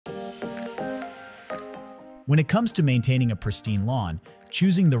When it comes to maintaining a pristine lawn,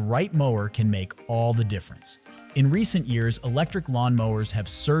 choosing the right mower can make all the difference. In recent years, electric lawn mowers have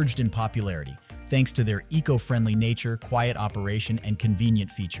surged in popularity thanks to their eco-friendly nature, quiet operation, and convenient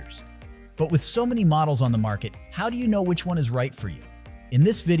features. But with so many models on the market, how do you know which one is right for you? In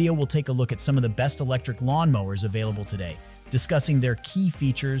this video, we'll take a look at some of the best electric lawn mowers available today, discussing their key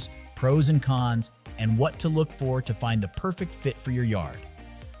features, pros and cons, and what to look for to find the perfect fit for your yard.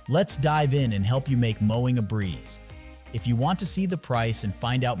 Let's dive in and help you make mowing a breeze. If you want to see the price and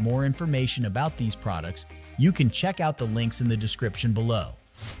find out more information about these products, you can check out the links in the description below.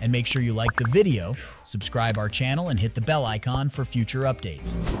 And make sure you like the video, subscribe our channel, and hit the bell icon for future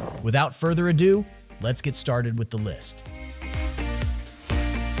updates. Without further ado, let's get started with the list.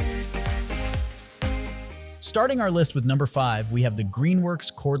 Starting our list with number 5, we have the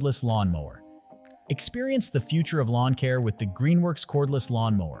Greenworks Cordless Lawn Mower. Experience the future of lawn care with the Greenworks Cordless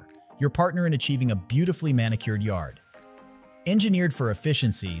Lawn Mower, your partner in achieving a beautifully manicured yard. Engineered for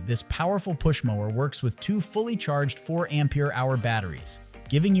efficiency, this powerful push mower works with two fully charged 4 ampere-hour batteries,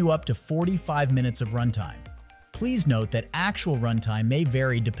 giving you up to 45 minutes of runtime. Please note that actual runtime may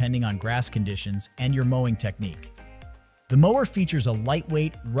vary depending on grass conditions and your mowing technique. The mower features a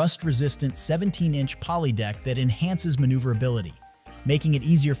lightweight, rust-resistant 17-inch poly deck that enhances maneuverability, making it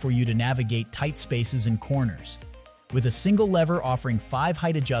easier for you to navigate tight spaces and corners. With a single lever offering 5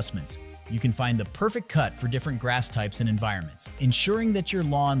 height adjustments, you can find the perfect cut for different grass types and environments, ensuring that your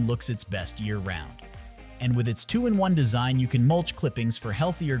lawn looks its best year-round. And with its 2-in-1 design, you can mulch clippings for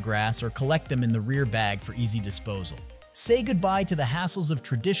healthier grass or collect them in the rear bag for easy disposal. Say goodbye to the hassles of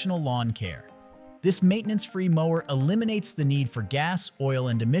traditional lawn care. This maintenance-free mower eliminates the need for gas, oil,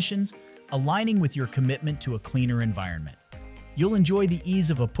 and emissions, aligning with your commitment to a cleaner environment. You'll enjoy the ease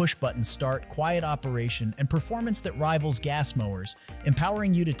of a push-button start, quiet operation, and performance that rivals gas mowers,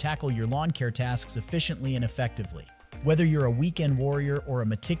 empowering you to tackle your lawn care tasks efficiently and effectively. Whether you're a weekend warrior or a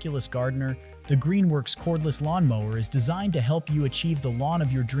meticulous gardener, the Greenworks Cordless Lawn Mower is designed to help you achieve the lawn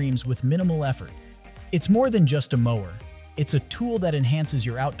of your dreams with minimal effort. It's more than just a mower. It's a tool that enhances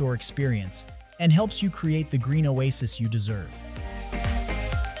your outdoor experience and helps you create the green oasis you deserve.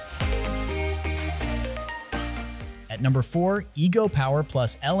 At number 4, Ego Power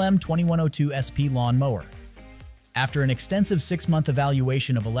Plus LM2102 SP Lawn Mower. After an extensive 6-month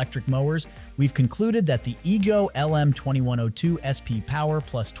evaluation of electric mowers, we've concluded that the Ego LM2102 SP Power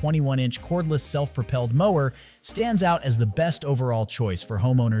Plus 21-inch cordless self-propelled mower stands out as the best overall choice for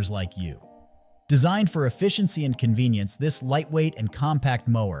homeowners like you. Designed for efficiency and convenience, this lightweight and compact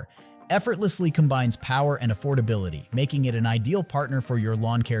mower effortlessly combines power and affordability, making it an ideal partner for your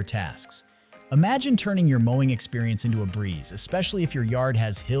lawn care tasks. Imagine turning your mowing experience into a breeze, especially if your yard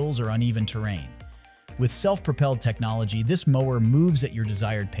has hills or uneven terrain. With self-propelled technology, this mower moves at your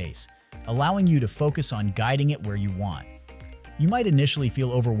desired pace, allowing you to focus on guiding it where you want. You might initially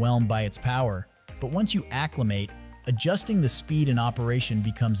feel overwhelmed by its power, but once you acclimate, adjusting the speed and operation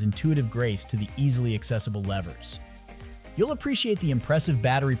becomes intuitive grace to the easily accessible levers. You'll appreciate the impressive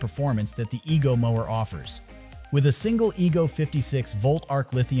battery performance that the Ego mower offers. With a single Ego 56-volt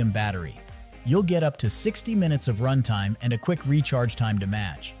arc lithium battery, you'll get up to 60 minutes of runtime and a quick recharge time to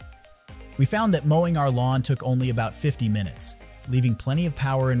match. We found that mowing our lawn took only about 50 minutes, leaving plenty of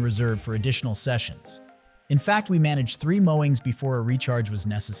power in reserve for additional sessions. In fact, we managed 3 mowings before a recharge was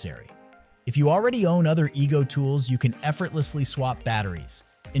necessary. If you already own other Ego tools, you can effortlessly swap batteries,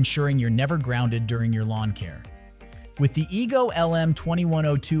 ensuring you're never grounded during your lawn care. With the Ego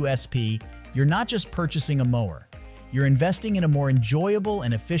LM2102 SP, you're not just purchasing a mower, you're investing in a more enjoyable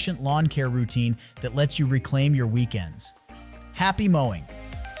and efficient lawn care routine that lets you reclaim your weekends. Happy mowing!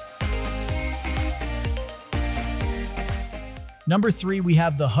 Number 3, we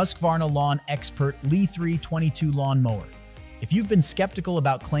have the Husqvarna Lawn Xpert Li3 22 Lawn Mower. If you've been skeptical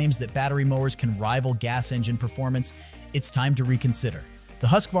about claims that battery mowers can rival gas engine performance, it's time to reconsider. The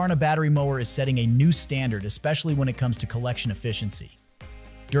Husqvarna battery mower is setting a new standard, especially when it comes to collection efficiency.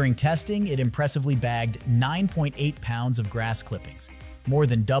 During testing, it impressively bagged 9.8 pounds of grass clippings, more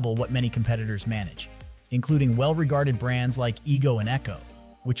than double what many competitors manage, including well-regarded brands like Ego and Echo,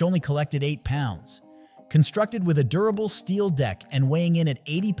 which only collected 8 pounds. Constructed with a durable steel deck and weighing in at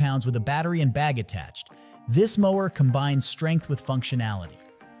 80 pounds with a battery and bag attached, this mower combines strength with functionality.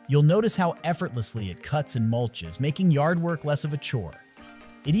 You'll notice how effortlessly it cuts and mulches, making yard work less of a chore.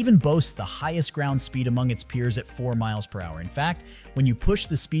 It even boasts the highest ground speed among its peers at 4 miles per hour. In fact, when you push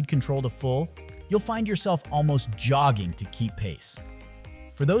the speed control to full, you'll find yourself almost jogging to keep pace.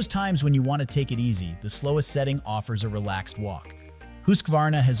 For those times when you want to take it easy, the slowest setting offers a relaxed walk.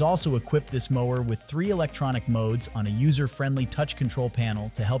 Husqvarna has also equipped this mower with 3 electronic modes on a user-friendly touch control panel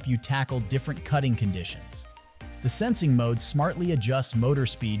to help you tackle different cutting conditions. The sensing mode smartly adjusts motor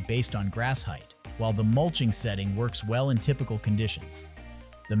speed based on grass height, while the mulching setting works well in typical conditions.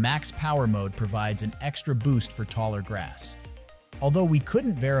 The max power mode provides an extra boost for taller grass. Although we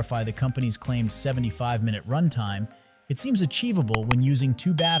couldn't verify the company's claimed 75-minute runtime, it seems achievable when using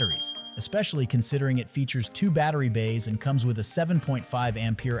 2 batteries, especially considering it features 2 battery bays and comes with a 7.5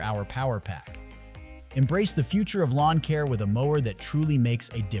 ampere-hour power pack. Embrace the future of lawn care with a mower that truly makes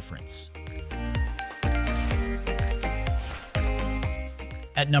a difference.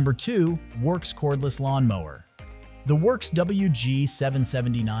 At number 2, Worx Cordless Lawn Mower. The Worx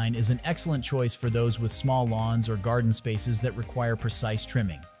WG779 is an excellent choice for those with small lawns or garden spaces that require precise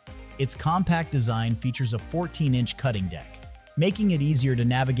trimming. Its compact design features a 14-inch cutting deck, making it easier to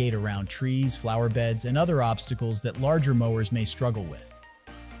navigate around trees, flower beds, and other obstacles that larger mowers may struggle with.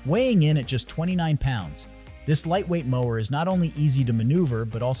 Weighing in at just 29 pounds, this lightweight mower is not only easy to maneuver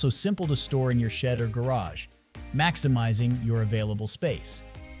but also simple to store in your shed or garage, maximizing your available space.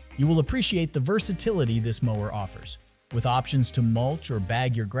 You will appreciate the versatility this mower offers. With options to mulch or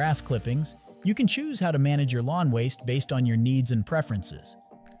bag your grass clippings, you can choose how to manage your lawn waste based on your needs and preferences.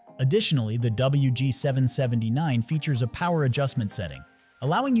 Additionally, the WG779 features a power adjustment setting,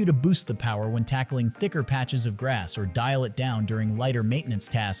 allowing you to boost the power when tackling thicker patches of grass or dial it down during lighter maintenance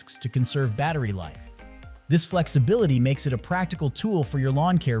tasks to conserve battery life. This flexibility makes it a practical tool for your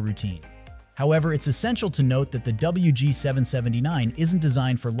lawn care routine. However, it's essential to note that the WG779 isn't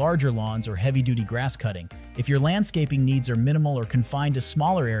designed for larger lawns or heavy-duty grass cutting. If your landscaping needs are minimal or confined to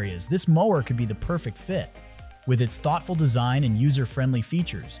smaller areas, this mower could be the perfect fit. With its thoughtful design and user-friendly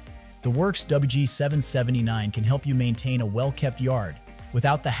features, the Worx WG779 can help you maintain a well-kept yard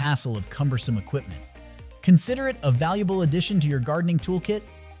without the hassle of cumbersome equipment. Consider it a valuable addition to your gardening toolkit,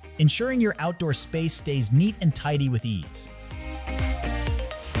 ensuring your outdoor space stays neat and tidy with ease.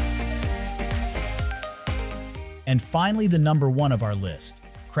 And finally, the number 1 of our list,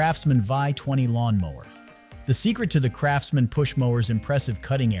 CRAFTSMAN V20 Lawn Mower. The secret to the CRAFTSMAN push mower's impressive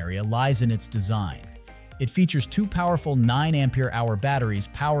cutting area lies in its design. It features 2 powerful 9 ampere-hour batteries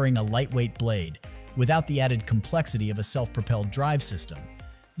powering a lightweight blade, without the added complexity of a self-propelled drive system.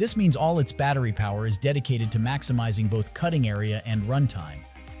 This means all its battery power is dedicated to maximizing both cutting area and runtime,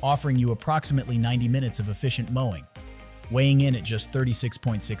 offering you approximately 90 minutes of efficient mowing. Weighing in at just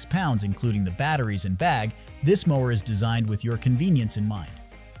 36.6 pounds, including the batteries and bag, this mower is designed with your convenience in mind.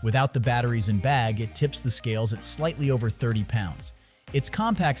 Without the batteries and bag, it tips the scales at slightly over 30 pounds. Its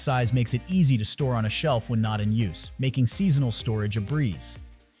compact size makes it easy to store on a shelf when not in use, making seasonal storage a breeze.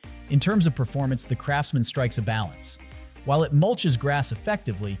 In terms of performance, the CRAFTSMAN strikes a balance. While it mulches grass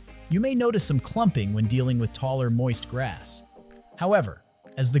effectively, you may notice some clumping when dealing with taller, moist grass. However,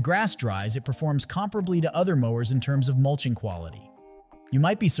 as the grass dries, it performs comparably to other mowers in terms of mulching quality. You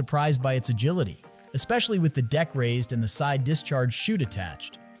might be surprised by its agility, especially with the deck raised and the side discharge chute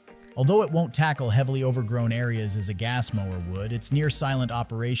attached. Although it won't tackle heavily overgrown areas as a gas mower would, its near-silent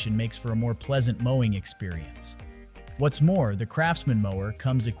operation makes for a more pleasant mowing experience. What's more, the CRAFTSMAN mower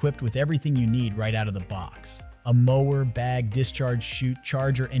comes equipped with everything you need right out of the box. A mower, bag, discharge chute,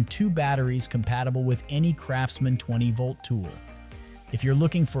 charger, and 2 batteries compatible with any CRAFTSMAN 20-volt tool. If you're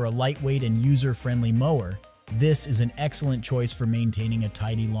looking for a lightweight and user-friendly mower, this is an excellent choice for maintaining a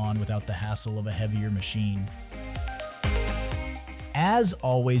tidy lawn without the hassle of a heavier machine. As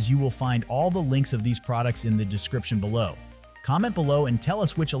always, you will find all the links of these products in the description below. Comment below and tell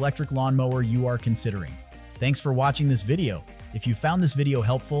us which electric lawnmower you are considering. Thanks for watching this video. If you found this video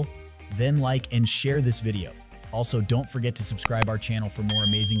helpful, then like and share this video. Also, don't forget to subscribe our channel for more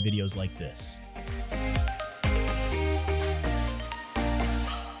amazing videos like this.